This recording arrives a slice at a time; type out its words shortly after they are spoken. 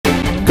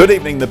Good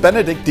evening. The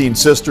Benedictine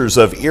Sisters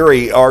of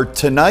Erie are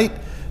tonight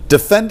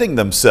defending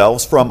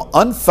themselves from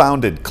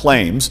unfounded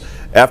claims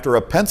after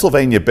a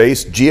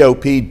Pennsylvania-based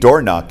GOP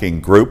door-knocking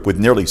group with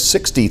nearly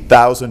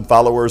 60,000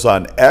 followers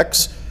on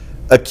X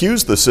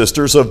accused the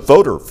sisters of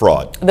voter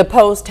fraud. The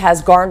post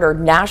has garnered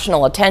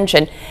national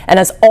attention and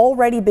has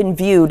already been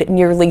viewed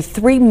nearly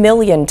 3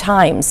 million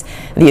times.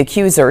 The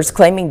accusers,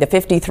 claiming the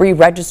 53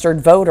 registered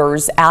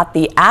voters at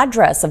the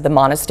address of the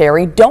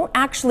monastery don't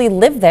actually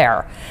live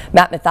there.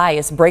 Matt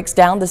Mathias breaks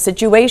down the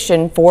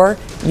situation for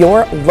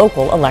your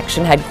local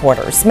election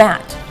headquarters.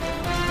 Matt.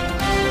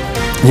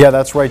 Yeah,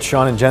 that's right,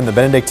 Sean and Jen. The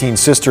Benedictine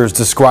sisters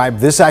describe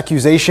this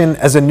accusation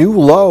as a new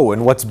low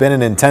in what's been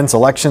an intense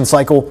election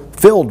cycle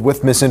filled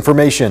with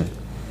misinformation.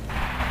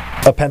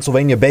 A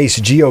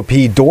Pennsylvania-based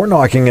GOP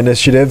door-knocking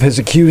initiative has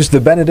accused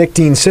the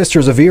Benedictine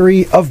Sisters of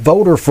Erie of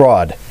voter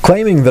fraud,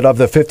 claiming that of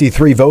the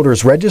 53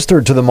 voters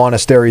registered to the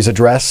monastery's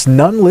address,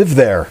 none live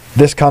there.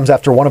 This comes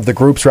after one of the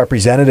group's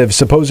representatives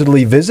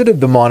supposedly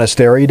visited the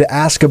monastery to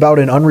ask about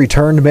an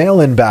unreturned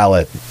mail-in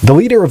ballot. The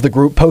leader of the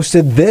group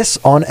posted this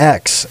on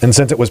X, and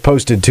since it was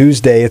posted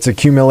Tuesday, it's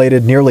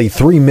accumulated nearly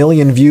 3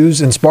 million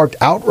views and sparked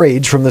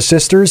outrage from the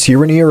sisters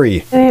here in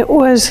Erie. It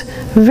was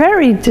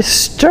very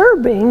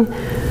disturbing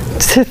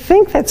to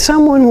think that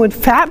someone would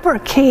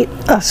fabricate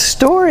a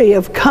story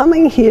of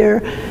coming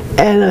here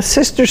and a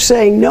sister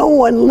saying no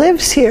one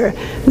lives here.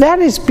 That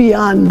is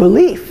beyond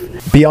belief.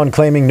 Beyond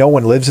claiming no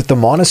one lives at the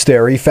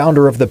monastery,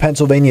 founder of the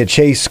Pennsylvania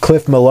Chase,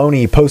 Cliff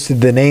Maloney, posted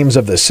the names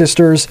of the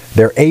sisters,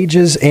 their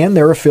ages, and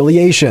their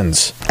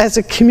affiliations. As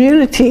a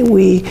community,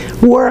 we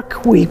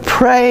work, we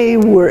pray,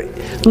 we're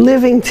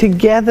living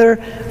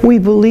together, we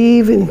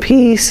believe in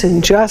peace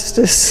and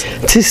justice.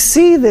 To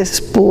see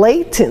this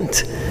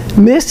blatant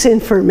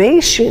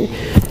misinformation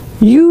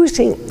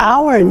using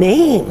our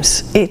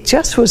names, it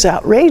just was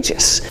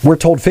outrageous. We're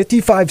told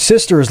 55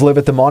 sisters live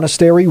at the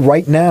monastery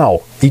right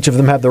now. Each of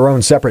them have their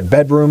own separate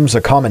bedrooms,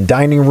 a common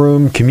dining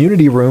room,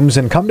 community rooms,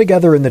 and come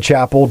together in the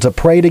chapel to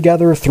pray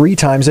together 3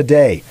 times a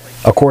day.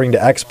 According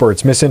to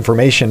experts,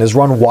 misinformation has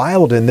run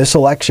wild in this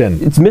election.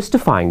 It's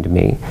mystifying to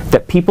me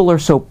that people are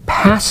so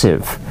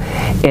passive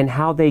in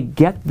how they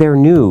get their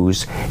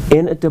news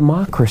in a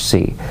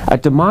democracy. A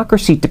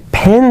democracy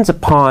depends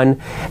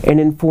upon an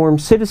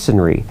informed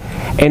citizenry,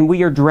 and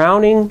we are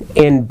drowning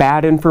in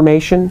bad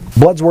information.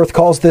 Bloodsworth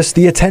calls this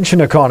the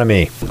attention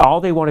economy. All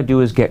they want to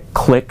do is get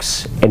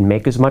clicks and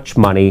make as much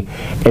money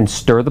and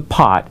stir the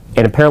pot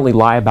and apparently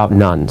lie about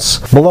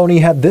nuns. Maloney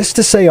had this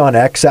to say on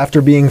X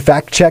after being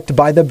fact-checked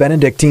by the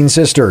Benedictine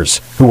sisters,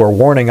 who are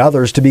warning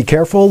others to be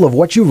careful of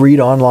what you read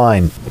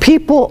online.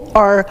 People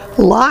are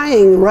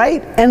lying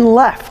right and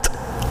left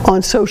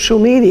on social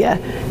media,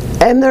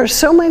 and there's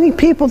so many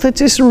people that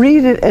just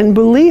read it and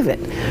believe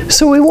it.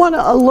 So we want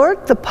to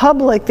alert the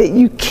public that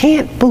you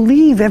can't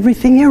believe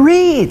everything you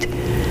read.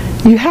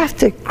 You have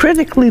to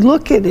critically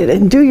look at it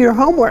and do your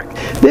homework.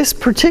 This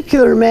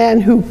particular man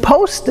who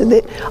posted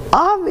it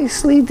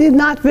obviously did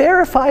not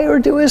verify or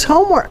do his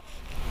homework.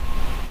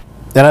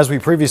 And as we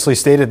previously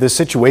stated, this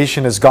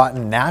situation has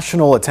gotten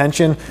national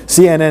attention.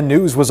 CNN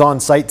News was on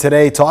site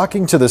today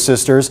talking to the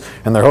sisters,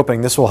 and they're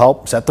hoping this will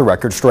help set the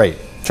record straight.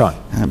 Sean.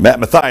 Matt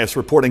Mathias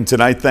reporting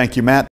tonight. Thank you, Matt.